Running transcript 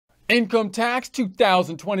Income tax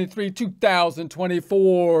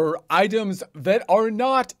 2023-2024. Items that are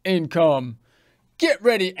not income. Get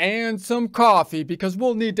ready and some coffee because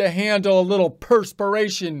we'll need to handle a little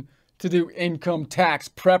perspiration to do income tax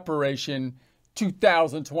preparation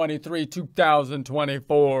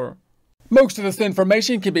 2023-2024. Most of this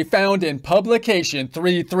information can be found in publication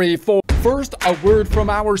 334. First, a word from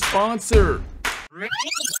our sponsor.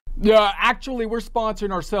 Yeah, actually, we're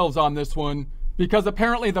sponsoring ourselves on this one because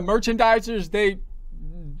apparently the merchandisers, they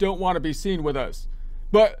don't want to be seen with us.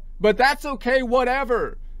 But that's okay,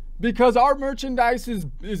 whatever. Because our merchandise is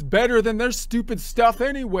better than their stupid stuff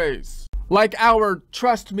anyways. Like our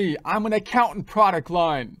Trust Me, I'm an Accountant product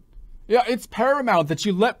line. Yeah, it's paramount that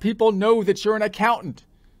you let people know that you're an accountant.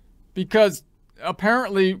 Because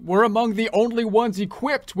apparently we're among the only ones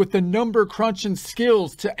equipped with the number crunching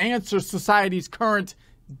skills to answer society's current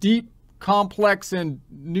deep, complex, and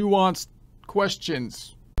nuanced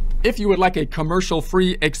questions. If you would like a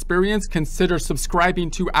commercial-free experience, consider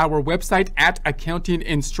subscribing to our website at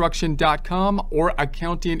accountinginstruction.com or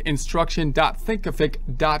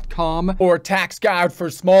accountinginstruction.thinkific.com, or Tax Guide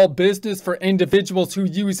for Small Business for individuals who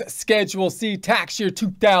use Schedule C tax year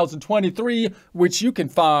 2023, which you can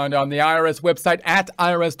find on the IRS website at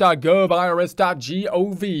irs.gov,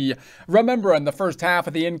 irs.gov. Remember, in the first half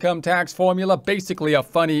of the income tax formula, basically a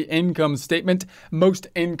funny income statement, most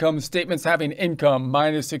income statements having income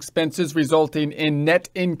minus expenses resulting in net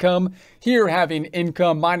income. Here, having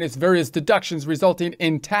income minus various deductions resulting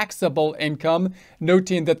in taxable income,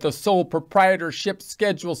 noting that the sole proprietorship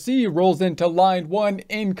Schedule C rolls into line 1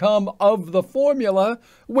 income of the formula,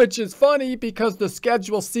 which is funny because the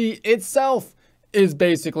Schedule C itself is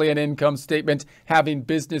basically an income statement having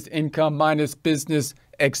business income minus business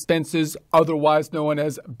expenses, otherwise known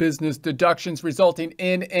as business deductions, resulting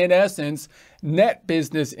in essence, net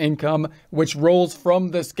business income, which rolls from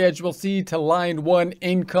the Schedule C to line 1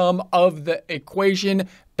 income of the equation,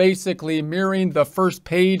 basically mirroring the first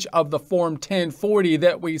page of the Form 1040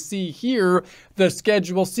 that we see here, the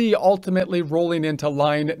Schedule C ultimately rolling into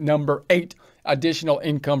line number 8, additional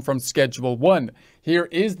income from Schedule 1. Here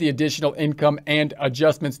is the additional income and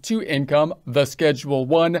adjustments to income, the Schedule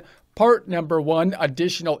 1. Part number 1,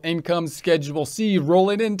 additional income, Schedule C,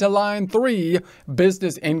 rolling into line 3,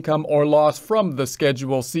 business income or loss from the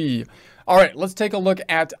Schedule C. All right, let's take a look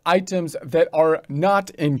at items that are not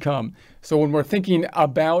income. So when we're thinking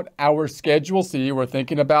about our Schedule C, we're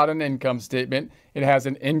thinking about an income statement. It has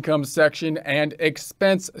an income section and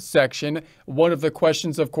expense section. One of the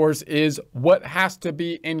questions, of course, is what has to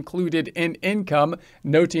be included in income,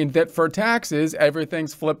 noting that for taxes,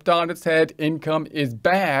 everything's flipped on its head. Income is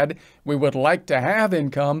bad. We would like to have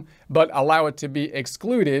income, but allow it to be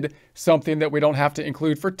excluded, something that we don't have to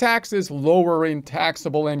include for taxes, lowering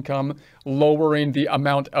taxable income, lowering the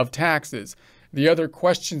amount of taxes. The other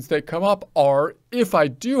questions that come up are, if I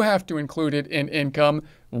do have to include it in income,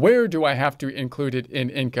 where do I have to include it in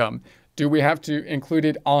income? Do we have to include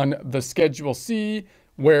it on the Schedule C,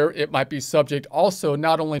 where it might be subject also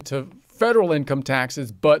not only to federal income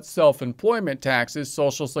taxes, but self-employment taxes,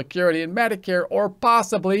 Social Security and Medicare, or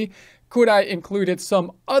possibly could I include it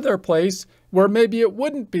some other place where maybe it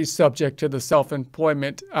wouldn't be subject to the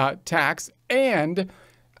self-employment tax? And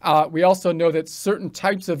we also know that certain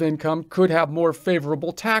types of income could have more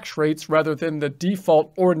favorable tax rates rather than the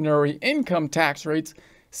default ordinary income tax rates,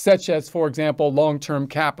 such as, for example, long-term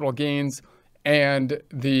capital gains and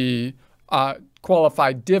the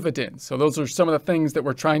qualified dividends. So those are some of the things that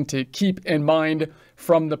we're trying to keep in mind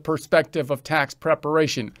from the perspective of tax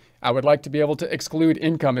preparation. I would like to be able to exclude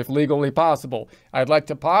income if legally possible. I'd like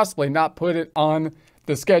to possibly not put it on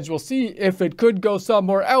the Schedule C if it could go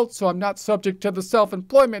somewhere else, so I'm not subject to the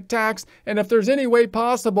self-employment tax. And if there's any way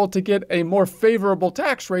possible to get a more favorable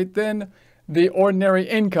tax rate than the ordinary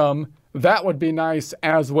income, that would be nice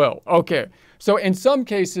as well. Okay, so in some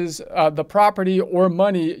cases, the property or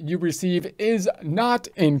money you receive is not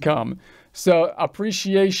income. So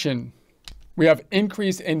appreciation. We have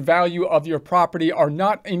increase in value of your property are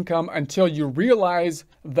not income until you realize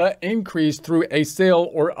the increase through a sale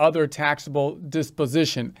or other taxable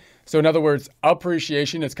disposition. So in other words,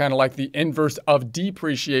 appreciation is kind of like the inverse of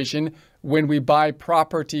depreciation. When we buy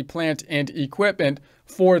property, plant, and equipment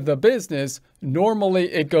for the business,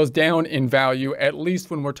 normally it goes down in value, at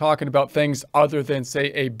least when we're talking about things other than,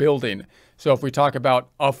 say, a building. So if we talk about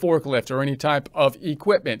a forklift or any type of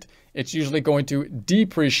equipment, it's usually going to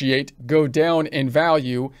depreciate, go down in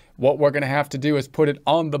value. What we're going to have to do is put it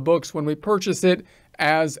on the books when we purchase it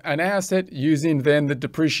as an asset, using then the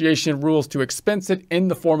depreciation rules to expense it in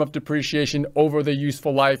the form of depreciation over the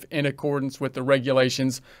useful life in accordance with the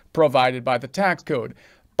regulations provided by the tax code.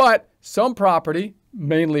 But some property,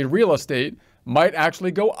 mainly real estate, might actually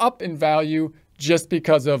go up in value just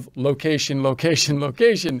because of location,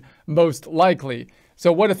 most likely.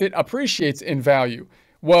 So what if it appreciates in value?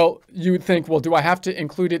 Well, you would think, well, do I have to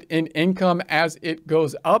include it in income as it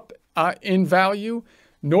goes up in value?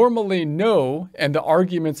 Normally, no. And the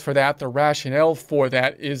arguments for that, the rationale for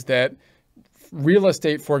that is that real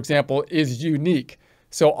estate, for example, is unique.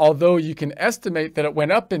 So although you can estimate that it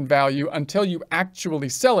went up in value, until you actually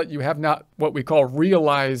sell it, you have not what we call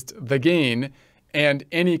realized the gain, and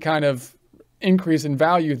any kind of increase in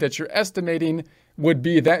value that you're estimating would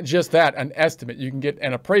be just that, an estimate. You can get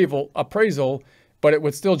an appraisal, but it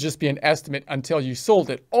would still just be an estimate until you sold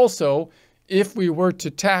it. Also, if we were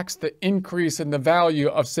to tax the increase in the value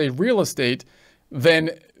of, say, real estate, then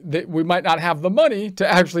we might not have the money to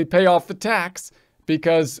actually pay off the tax,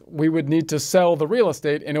 because we would need to sell the real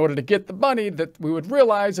estate in order to get the money that we would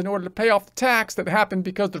realize in order to pay off the tax that happened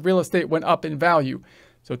because the real estate went up in value.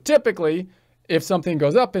 So typically, if something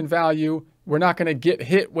goes up in value, we're not going to get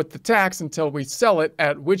hit with the tax until we sell it,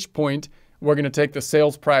 at which point we're going to take the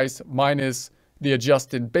sales price minus the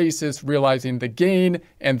adjusted basis, realizing the gain,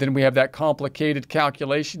 and then we have that complicated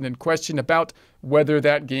calculation and question about whether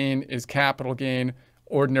that gain is capital gain,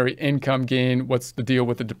 ordinary income gain, what's the deal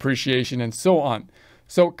with the depreciation, and so on.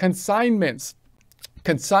 So consignments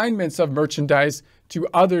of merchandise to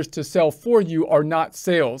others to sell for you are not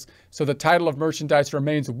sales. So the title of merchandise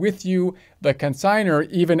remains with you, the consignor,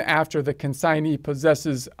 even after the consignee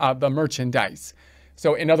possesses the merchandise.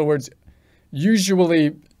 So in other words,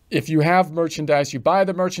 usually if you have merchandise, you buy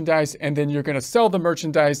the merchandise and then you're going to sell the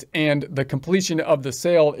merchandise, and the completion of the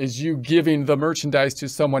sale is you giving the merchandise to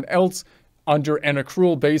someone else under an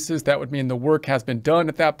accrual basis. That would mean the work has been done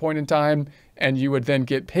at that point in time and you would then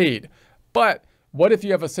get paid. But what if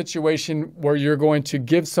you have a situation where you're going to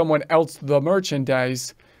give someone else the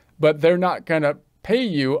merchandise, but they're not going to pay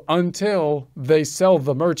you until they sell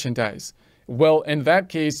the merchandise? Well, in that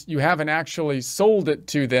case, you haven't actually sold it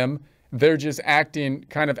to them. They're just acting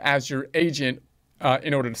kind of as your agent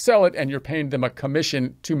in order to sell it, and you're paying them a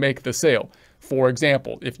commission to make the sale. For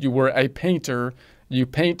example, if you were a painter, you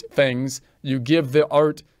paint things, you give the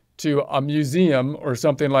art to a museum or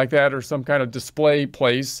something like that, or some kind of display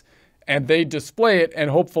place, and they display it and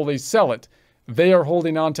hopefully sell it. They are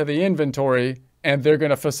holding on to the inventory and they're going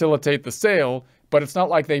to facilitate the sale, but it's not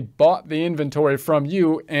like they bought the inventory from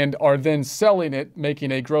you and are then selling it,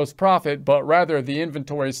 making a gross profit, but rather the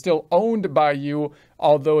inventory is still owned by you,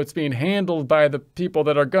 although it's being handled by the people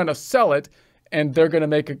that are going to sell it, and they're going to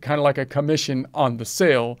make it kind of like a commission on the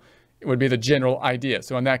sale. It would be the general idea.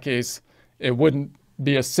 So in that case, it wouldn't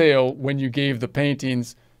be a sale when you gave the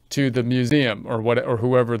paintings to the museum or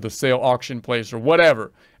whoever, the sale auction place or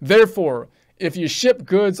whatever. Therefore, if you ship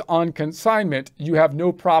goods on consignment, you have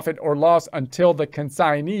no profit or loss until the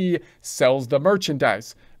consignee sells the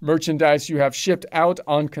merchandise. Merchandise you have shipped out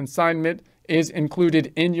on consignment is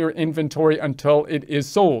included in your inventory until it is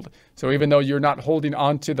sold. So even though you're not holding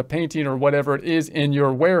on to the painting or whatever it is in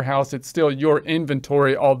your warehouse, it's still your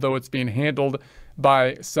inventory, although it's being handled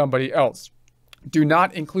by somebody else. Do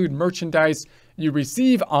not include merchandise you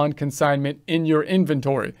receive on consignment in your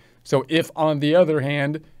inventory. So if, on the other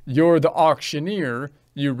hand, you're the auctioneer,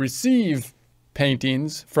 you receive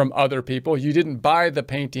paintings from other people, you didn't buy the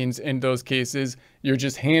paintings in those cases, you're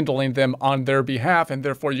just handling them on their behalf, and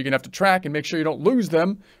therefore you're going to have to track and make sure you don't lose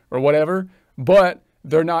them or whatever, but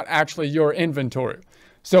they're not actually your inventory.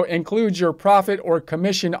 So include your profit or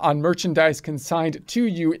commission on merchandise consigned to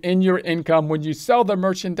you in your income when you sell the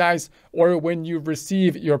merchandise or when you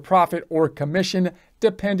receive your profit or commission,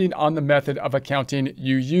 depending on the method of accounting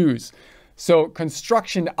you use. So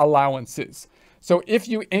construction allowances. So if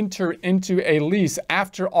you enter into a lease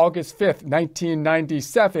after August 5th,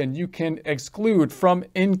 1997, you can exclude from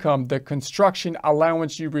income the construction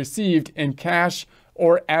allowance you received in cash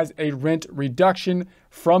or as a rent reduction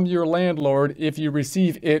from your landlord if you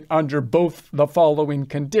receive it under both the following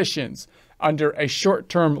conditions: under a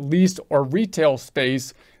short-term lease or retail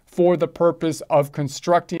space for the purpose of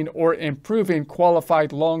constructing or improving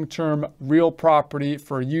qualified long-term real property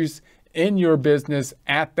for use in your business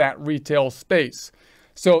at that retail space.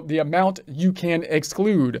 So the amount you can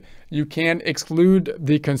exclude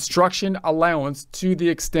the construction allowance to the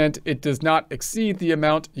extent it does not exceed the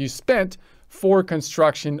amount you spent for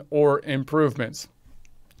construction or improvements.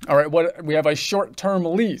 All right, we have a short-term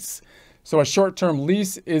lease. So a short-term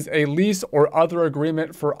lease is a lease or other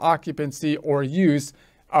agreement for occupancy or use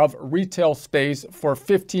of retail space for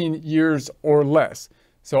 15 years or less.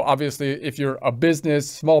 So obviously, if you're a business,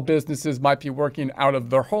 small businesses might be working out of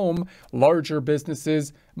their home. Larger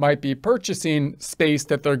businesses might be purchasing space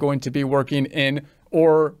that they're going to be working in,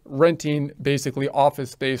 or renting basically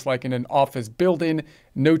office space like in an office building,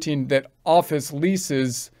 noting that office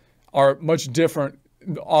leases are much different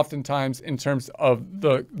oftentimes in terms of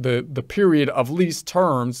the period of lease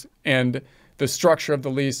terms and the structure of the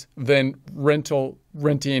lease than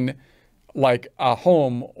renting like a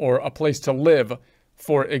home or a place to live,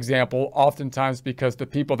 for example, oftentimes because the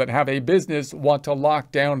people that have a business want to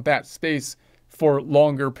lock down that space for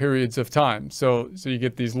longer periods of time. So you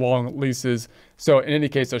get these long leases. So in any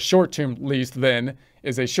case, a short-term lease then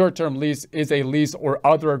is a short-term lease is a lease or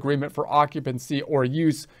other agreement for occupancy or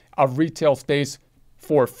use of retail space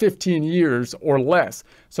for 15 years or less.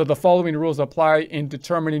 So the following rules apply in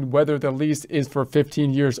determining whether the lease is for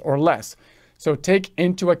 15 years or less. So take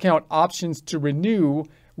into account options to renew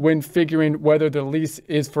when figuring whether the lease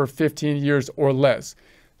is for 15 years or less.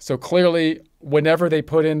 So clearly, whenever they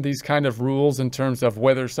put in these kind of rules in terms of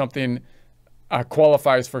whether something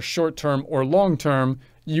qualifies for short-term or long-term,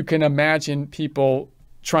 you can imagine people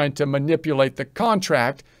trying to manipulate the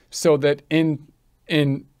contract so that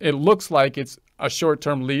it looks like it's a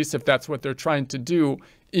short-term lease if that's what they're trying to do,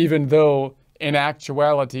 even though in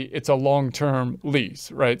actuality it's a long-term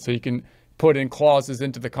lease, right? So you can put in clauses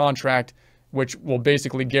into the contract which will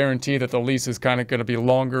basically guarantee that the lease is kind of going to be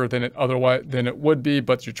longer than it would be,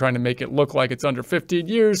 but you're trying to make it look like it's under 15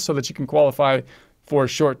 years so that you can qualify for a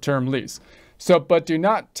short-term lease. So, but do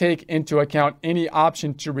not take into account any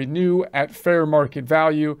option to renew at fair market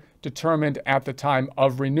value determined at the time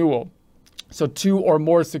of renewal. So 2 or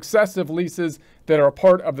more successive leases that are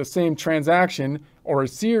part of the same transaction or a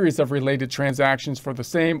series of related transactions for the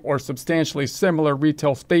same or substantially similar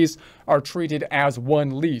retail space are treated as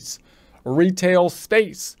one lease. Retail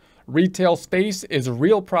space. Retail space is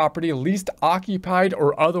real property leased, occupied,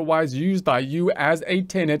 or otherwise used by you as a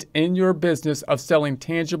tenant in your business of selling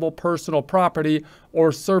tangible personal property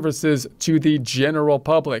or services to the general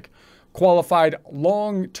public. Qualified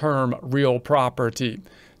long-term real property.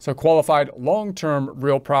 So qualified long-term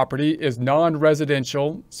real property is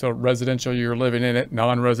non-residential. So residential, you're living in it.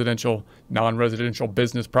 Non-residential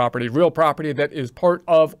business property. Real property that is part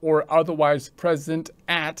of or otherwise present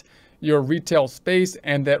at your retail space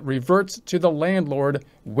and that reverts to the landlord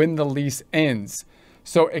when the lease ends.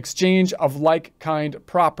 So exchange of like-kind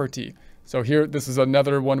property. So here, this is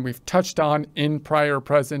another one we've touched on in prior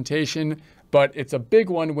presentation, but it's a big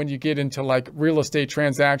one when you get into like real estate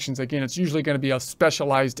transactions. Again, it's usually going to be a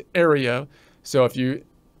specialized area. So if you're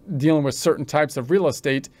dealing with certain types of real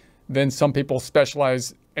estate, then some people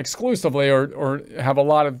specialize exclusively or have a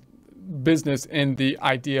lot of business in the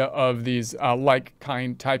idea of these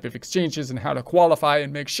like-kind type of exchanges and how to qualify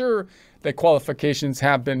and make sure that qualifications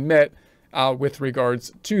have been met with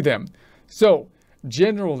regards to them. So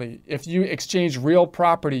generally, if you exchange real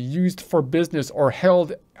property used for business or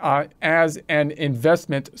held as an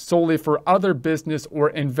investment solely for other business or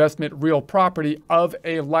investment real property of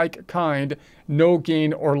a like kind, no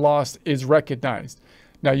gain or loss is recognized.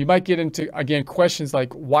 Now, you might get into, again, questions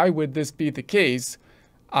like, why would this be the case?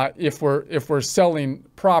 If we're selling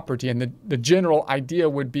property, and the general idea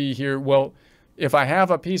would be here, well, if I have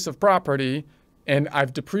a piece of property and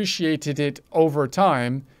I've depreciated it over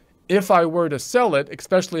time, if I were to sell it,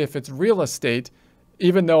 especially if it's real estate,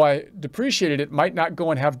 even though I depreciated it, might not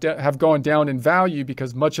go and have gone down in value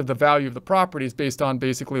because much of the value of the property is based on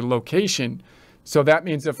basically location. So that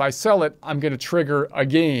means if I sell it, I'm going to trigger a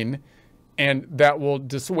gain. And that will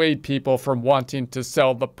dissuade people from wanting to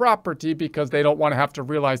sell the property because they don't want to have to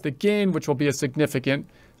realize the gain, which will be a significant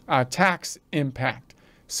tax impact.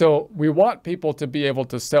 So we want people to be able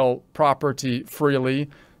to sell property freely.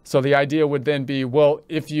 So the idea would then be, well,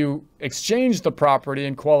 if you exchange the property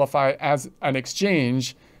and qualify as an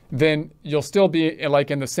exchange, then you'll still be like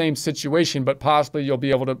in the same situation, but possibly you'll be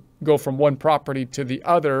able to go from one property to the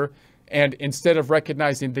other. And instead of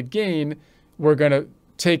recognizing the gain, we're going to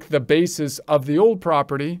take the basis of the old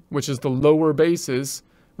property, which is the lower basis,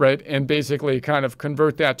 right, and basically kind of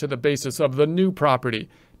convert that to the basis of the new property.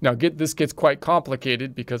 Now, this gets quite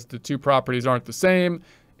complicated because the two properties aren't the same,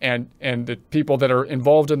 and the people that are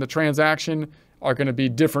involved in the transaction are going to be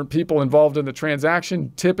different people involved in the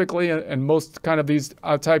transaction, typically, and most kind of these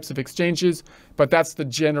types of exchanges, but that's the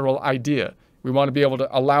general idea. We want to be able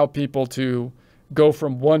to allow people to go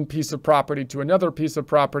from one piece of property to another piece of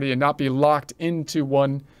property and not be locked into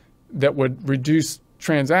one that would reduce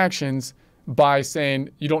transactions by saying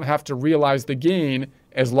you don't have to realize the gain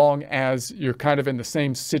as long as you're kind of in the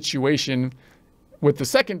same situation with the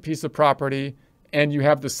second piece of property and you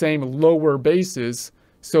have the same lower basis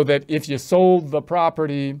so that if you sold the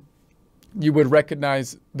property, you would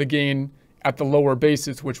recognize the gain at the lower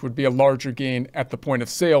basis, which would be a larger gain at the point of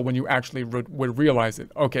sale when you actually would realize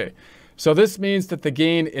it. Okay, so this means that the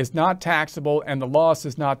gain is not taxable and the loss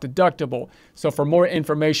is not deductible. So for more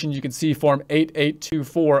information, you can see Form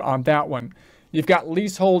 8824 on that one. You've got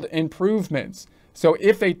leasehold improvements. So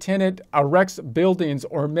if a tenant erects buildings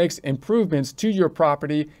or makes improvements to your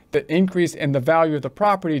property, the increase in the value of the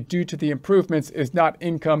property due to the improvements is not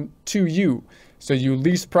income to you. So you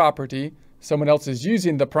lease property, someone else is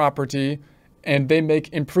using the property, and they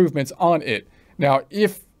make improvements on it. Now,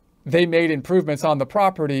 if they made improvements on the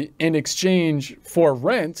property in exchange for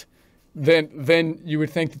rent, then you would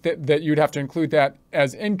think that you'd have to include that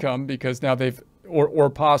as income, because now they've, or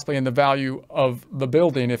possibly in the value of the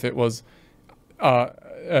building if it was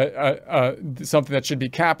something that should be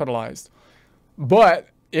capitalized. But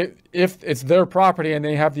if it's their property and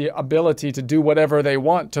they have the ability to do whatever they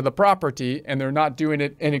want to the property and they're not doing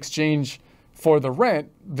it in exchange for the rent,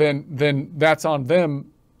 then that's on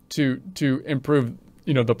them to improve,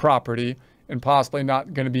 the property, and possibly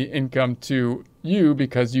not going to be income to you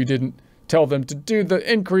because you didn't tell them to do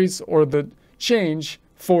the increase or the change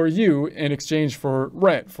for you in exchange for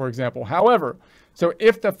rent, for example. However, so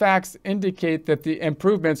if the facts indicate that the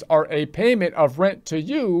improvements are a payment of rent to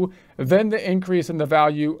you, then the increase in the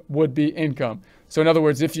value would be income. So in other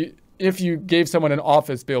words, if you gave someone an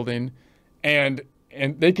office building and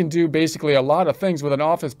they can do basically a lot of things with an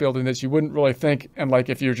office building that you wouldn't really think, and like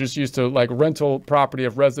if you're just used to like rental property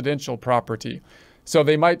of residential property. So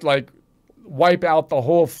they might like wipe out the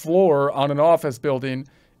whole floor on an office building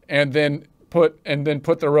and then put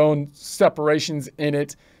their own separations in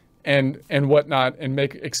it and whatnot, and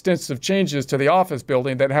make extensive changes to the office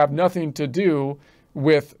building that have nothing to do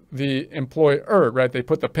with the employer, right? They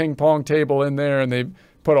put the ping pong table in there and they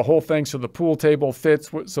put a whole thing so the pool table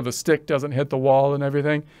fits, so the stick doesn't hit the wall and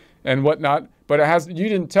everything and whatnot. But you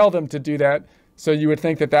didn't tell them to do that, so you would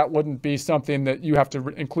think that that wouldn't be something that you have to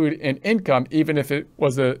include in income, even if it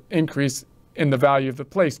was an increase in the value of the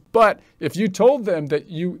place. But if you told them that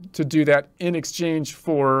to do that in exchange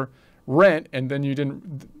for rent, and then you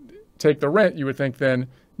didn't take the rent, you would think then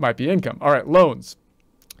might be income. All right, loans.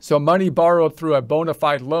 So money borrowed through a bona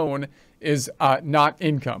fide loan is not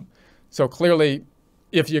income. So clearly,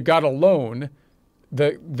 if you got a loan,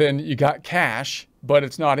 then you got cash, but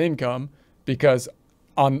it's not income, because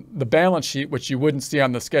on the balance sheet, which you wouldn't see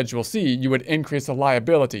on the Schedule C, you would increase the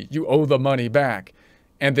liability. You owe the money back.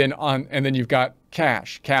 And then you've got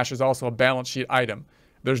cash. Cash is also a balance sheet item.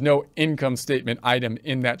 There's no income statement item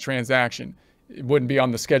in that transaction. It wouldn't be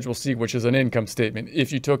on the Schedule C, which is an income statement.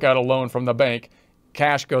 If you took out a loan from the bank,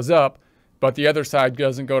 cash goes up, but the other side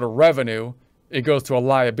doesn't go to revenue. It goes to a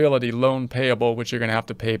liability, loan payable, which you're going to have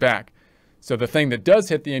to pay back. So the thing that does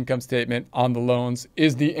hit the income statement on the loans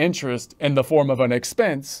is the interest in the form of an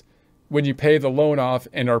expense when you pay the loan off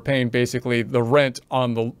and are paying basically the rent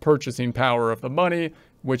on the purchasing power of the money,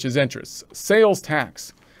 which is interest. Sales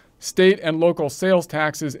tax. State and local sales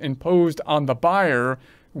taxes imposed on the buyer,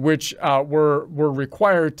 which were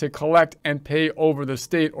required to collect and pay over the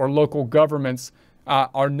state or local governments,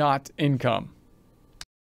 are not income.